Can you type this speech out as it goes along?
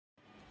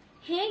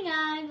Hey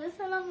guys,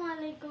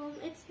 Assalamualaikum.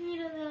 It's me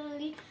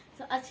Rozali.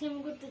 So আজকে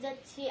আমি করতে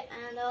যাচ্ছি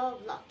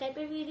vlog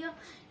টাইপের ভিডিও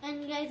and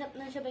guys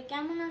আপনারা সবাই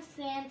কেমন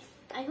আছেন?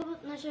 I hope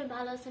আপনারা সবাই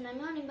ভালো আছেন।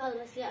 আমি অনেক ভালো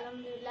আছি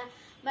আলহামদুলিল্লাহ।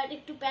 বাট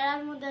একটু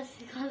প্যারার মধ্যে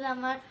আছি কারণ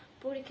আমার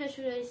পরীক্ষা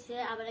শুরু হয়েছে,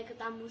 আবার একটা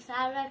আম্মু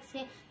স্যার রাখছে,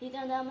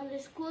 দ্বিতীয়ত আমাদের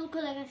স্কুল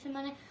খুলে গেছে,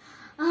 মানে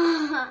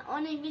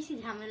অনেক বেশি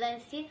ঝামেলা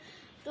আছে।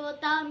 তো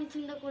তাও আমি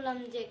চিন্তা করলাম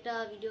যে একটা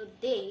ভিডিও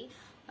দেই,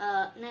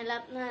 নাহলে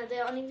আপনাদের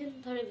অনেকদিন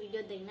ধরে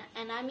ভিডিও দেই না।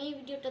 and আমি এই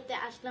ভিডিওটাতে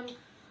আসলাম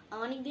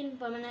অনেকদিন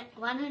পর, মানে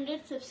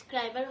 100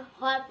 সাবস্ক্রাইবার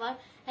হওয়ার পর।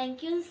 Thank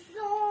you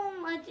so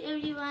much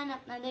everyone,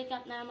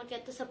 আপনারা আমাকে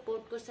এত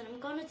সাপোর্ট করছেন। আমি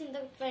কোনো চিন্তা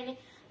করতে পারিনি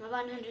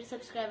 100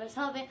 সাবস্ক্রাইবার্স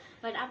হবে,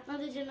 বাট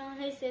আপনাদের জন্য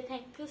হয়েছে।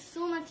 Thank you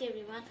so much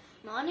everyone,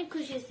 আমি অনেক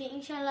খুশি হয়েছি।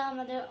 ইনশাল্লাহ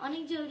আমাদের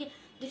অনেক জলদি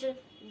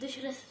 200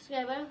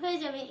 সাবস্ক্রাইবার হয়ে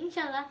যাবে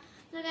ইনশাল্লাহ।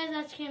 তো গাইজ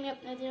আজকে আমি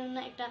আপনাদের জন্য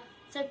একটা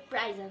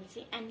সারপ্রাইজ আনছি,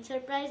 এন্ড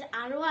সারপ্রাইজ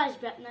আরো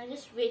আসবে, আপনারা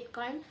জাস্ট ওয়েট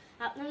করেন।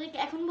 আপনাদেরকে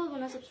এখন বলবো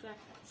না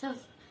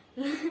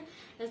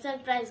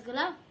সারপ্রাইজ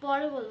গুলা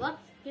পরে বলবো,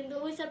 কিন্তু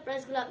ওই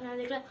সারপ্রাইজ গুলো আপনারা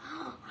দেখলে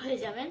হয়ে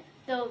যাবেন।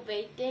 তো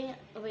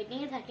ওয়েটিং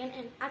এ থাকেন।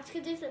 এন্ড আজকে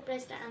যে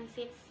সারপ্রাইজটা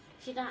আনছি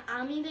সেটা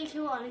আমি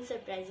দেখেও অনেক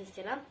সারপ্রাইজ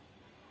ছিলাম।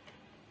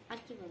 আর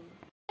কি বলবো,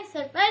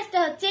 সারপ্রাইজটা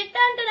হচ্ছে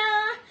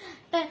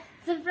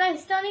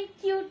সারপ্রাইজটা অনেক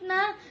কিউট না?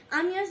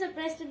 আমিও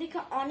সারপ্রাইজটা দেখে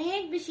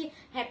অনেক বেশি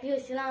হ্যাপি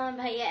হয়েছিলাম। আমার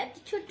ভাইয়া এত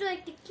ছোট্ট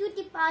একটা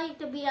কিউটি পাই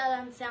একটা বিড়াল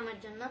আনছে আমার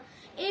জন্য।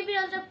 এই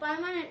বিড়ালটা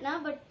পার্মানেন্ট না,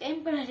 বাট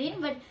টেম্পোরারি।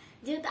 বাট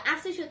যেহেতু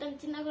আসছে সেহেতু আমি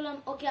চিন্তা করলাম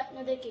ওকে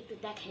আপনাদেরকে একটু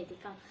দেখাই দিই,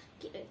 কারণ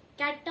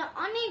ক্যাটটা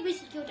অনেক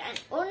বেশি কিউট।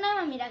 ওর নাম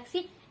আমি রাখছি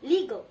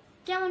লিগো।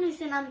 কেমন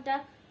হয়েছে নামটা?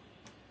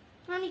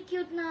 অনেক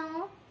কিউট না?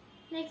 ও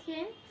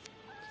দেখেন,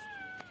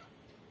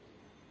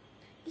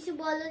 কিছু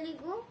বলো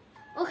লিগো।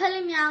 ও খালি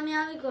মিয়াও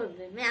মিয়াওই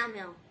করবে, Miao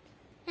Miao.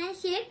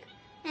 Handshake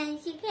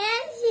handshake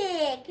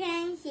handshake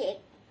handshake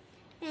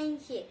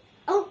handshake.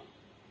 ও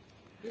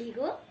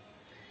লিগো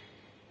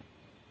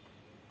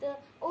তো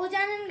ও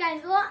জানেন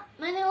গাইজ, ও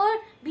মানে ওর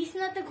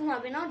বিছানাতে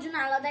ঘুমাবে না, ওর জন্য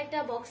আলাদা একটা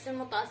বক্সের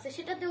মতো আছে,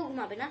 সেটাতেও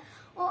ঘুমাবে না।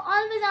 ও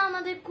অলওয়েজ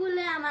আমাদের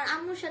কুলে আমার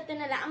আম্মুর সাথে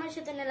নেলে, আমার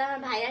সাথে নেলে,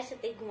 আমার ভাইয়ার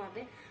সাথে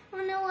ঘুমাবে।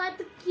 মানে ও এত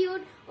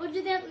কিউট। ওর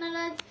যদি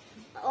আপনারা,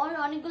 ওর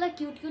অনেকগুলো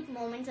কিউট কিউট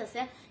মোমেন্টস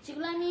আছে,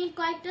 সেগুলো আমি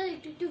কয়েকটা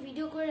একটু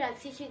ভিডিও করে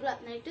রাখছি, সেগুলো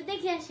আপনারা একটু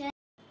দেখে আসেন।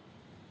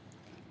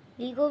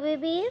 লিগো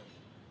বেবি,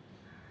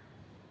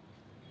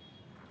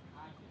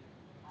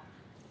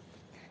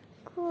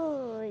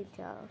 কই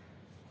যাও?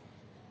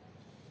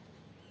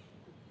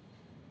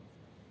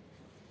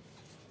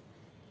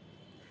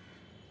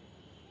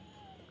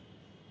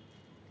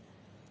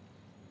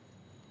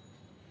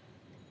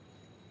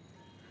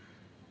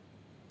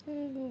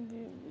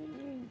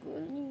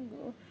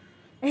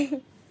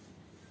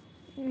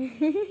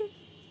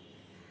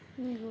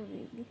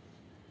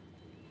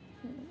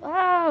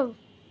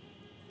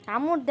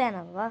 কামড় দেয়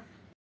না বাবা।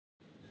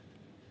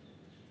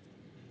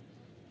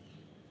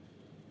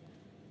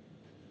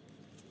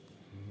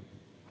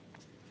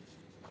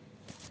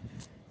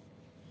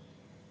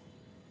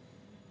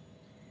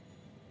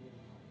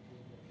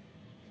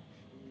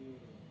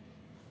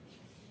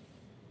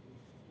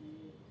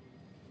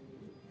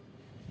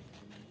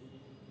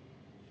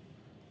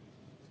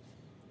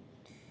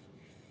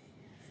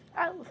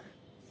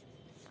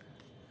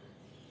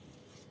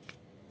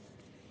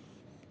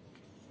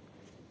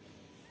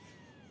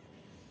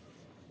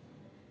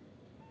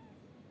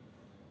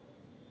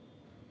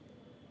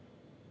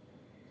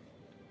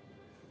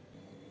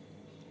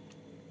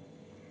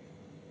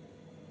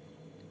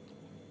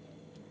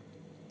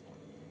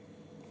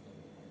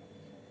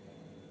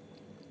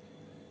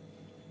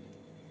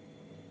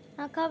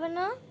 খাবে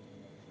না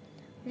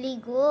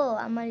লিগো?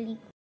 আমার লিগো,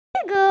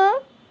 লিগো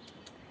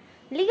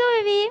লিগো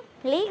baby,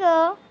 লিগো।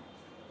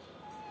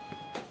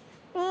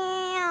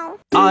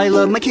 I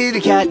love my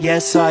kitty cat,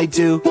 yes I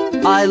do.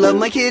 I love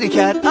my kitty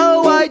cat, oh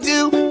I do.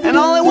 And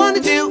all I want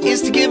to do is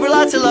to give her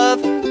lots of love,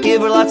 give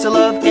her lots of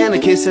love and a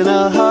kiss and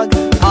a hug.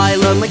 I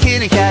love my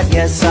kitty cat,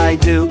 yes I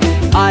do.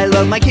 I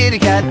love my kitty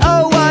cat,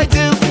 oh I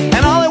do.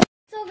 And all I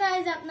So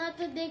guys, আপনারা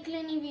তো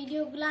দেখলেন এই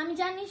ভিডিওগুলো। আমি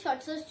জানি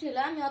short ছিল,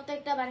 আমি অত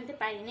একটা বানাতে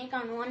পারিনি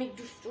কারণ ও অনেক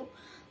দুষ্টু।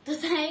 তো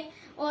তাই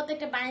ও অত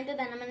একটা বানাতে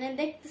দেয় না, মানে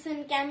দেখতেছেন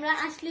ক্যামেরা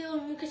আসলে ওর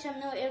মুখের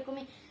সামনে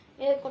এরকমই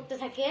করতে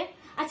থাকে।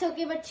 আচ্ছা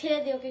ওকে এবার ছেড়ে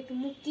দিই, ওকে একটু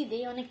মুক্তি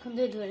দিই, অনেকক্ষণ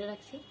ধরে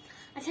রাখছি।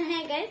 আচ্ছা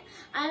হ্যাঁ গাইজ,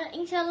 আর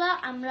ইনশাল্লাহ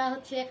আমরা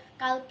হচ্ছে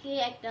কালকে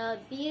একটা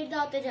বিয়ের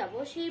দাওয়াতে যাব।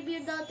 সেই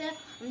বিয়ের দাওয়াতে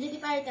আমি যদি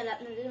পারি তাহলে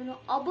আপনাদের জন্য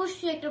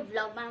অবশ্যই একটা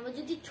ব্লগ বানাবো,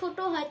 যদি ছোট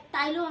হয়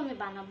তাইলেও আমি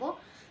বানাবো।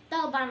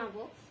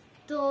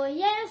 তো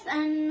ইয়েস,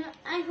 এন্ড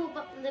আই হোপ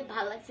আপনাদের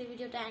ভালো লাগছে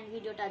ভিডিওটা। এন্ড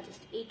ভিডিওটা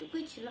জাস্ট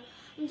এইটুকুই ছিল।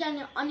 আমি জানি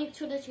অনেক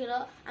ছোট ছিল,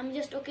 আমি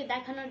জাস্ট ওকে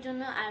দেখানোর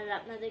জন্য আর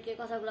আপনাদেরকে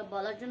কথাগুলো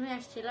বলার জন্য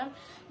আসছিলাম।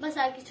 বাস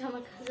আর কিছু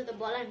আমার কাছে তো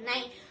বলার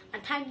নাই, আর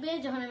থাকবে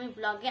যখন আমি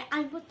ব্লগে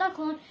আসবো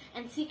তখন।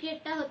 এন্ড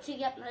সিক্রেটটা হচ্ছে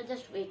কি, আপনারা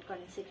জাস্ট ওয়েট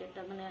করেন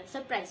সিক্রেটটা, মানে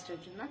সারপ্রাইজটার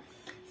জন্য।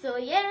 So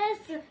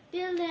yes,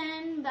 till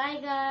then by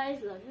guys,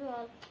 love you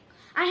all.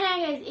 আর হ্যাঁ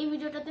গাইজ, এই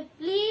ভিডিওটাতে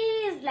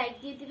প্লিজ লাইক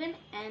দিয়ে দিবেন,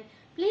 and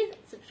please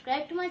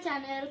subscribe to my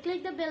channel, click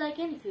the bell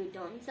icon if you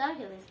don't suck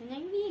at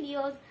listening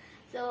videos.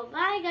 So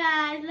bye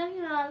guys, love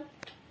you all.